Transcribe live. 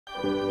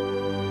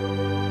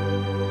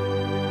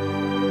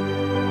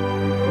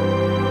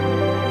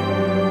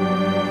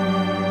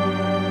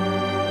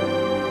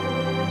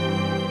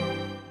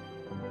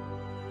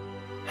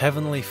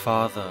Heavenly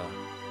Father,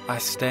 I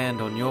stand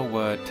on your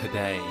word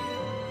today,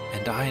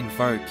 and I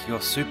invoke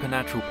your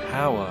supernatural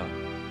power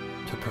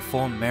to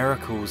perform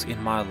miracles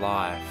in my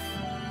life.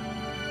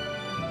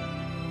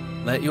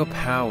 Let your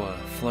power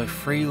flow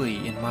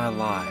freely in my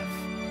life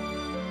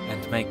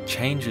and make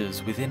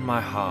changes within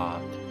my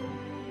heart.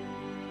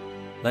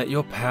 Let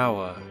your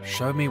power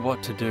show me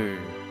what to do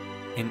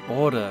in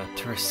order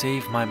to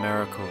receive my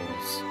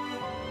miracles.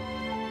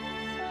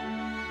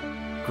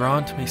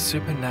 Grant me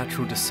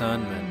supernatural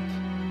discernment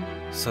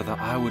so that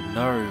I would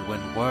know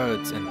when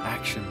words and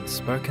actions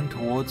spoken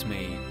towards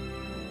me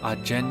are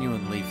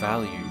genuinely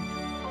valued.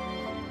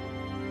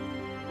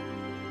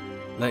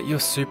 Let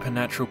your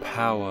supernatural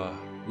power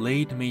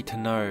lead me to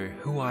know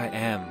who I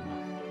am.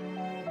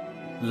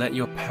 Let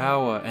your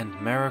power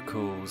and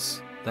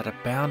miracles that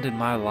abound in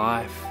my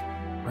life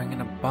bring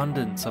an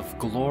abundance of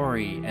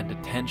glory and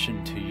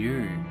attention to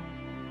you.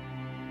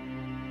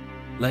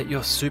 Let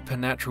your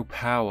supernatural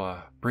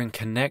power bring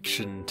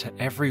connection to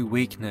every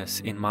weakness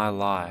in my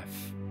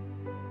life.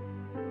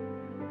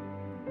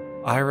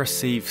 I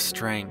receive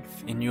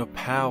strength in your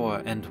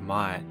power and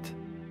might.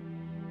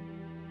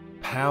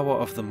 Power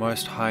of the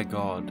Most High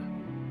God,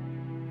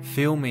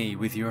 fill me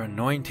with your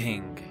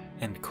anointing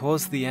and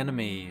cause the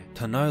enemy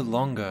to no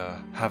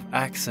longer have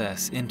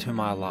access into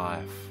my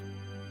life.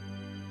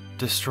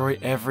 Destroy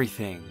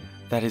everything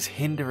that is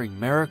hindering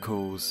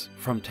miracles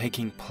from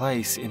taking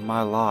place in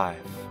my life.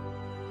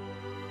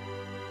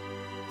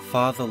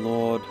 Father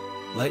Lord,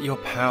 let your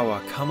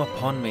power come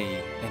upon me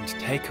and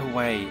take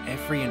away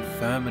every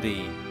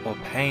infirmity or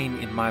pain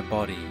in my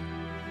body.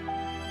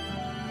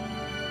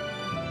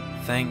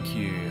 Thank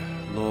you,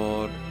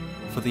 Lord,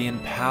 for the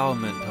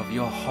empowerment of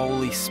your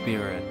Holy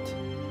Spirit.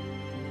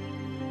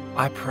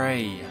 I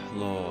pray,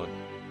 Lord,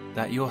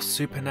 that your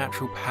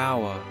supernatural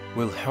power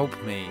will help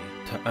me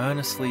to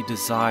earnestly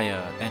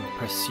desire and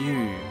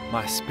pursue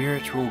my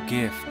spiritual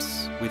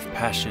gifts with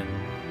passion.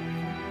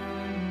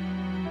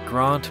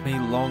 Grant me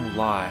long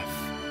life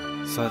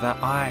so that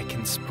I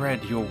can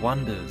spread your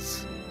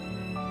wonders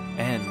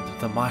and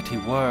the mighty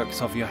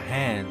works of your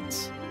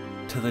hands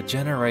to the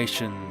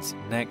generations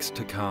next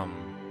to come.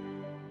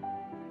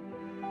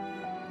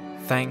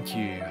 Thank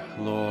you,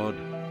 Lord,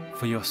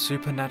 for your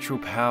supernatural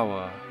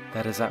power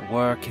that is at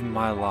work in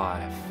my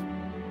life.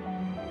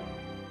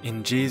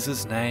 In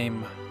Jesus'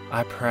 name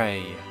I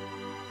pray.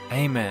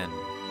 Amen.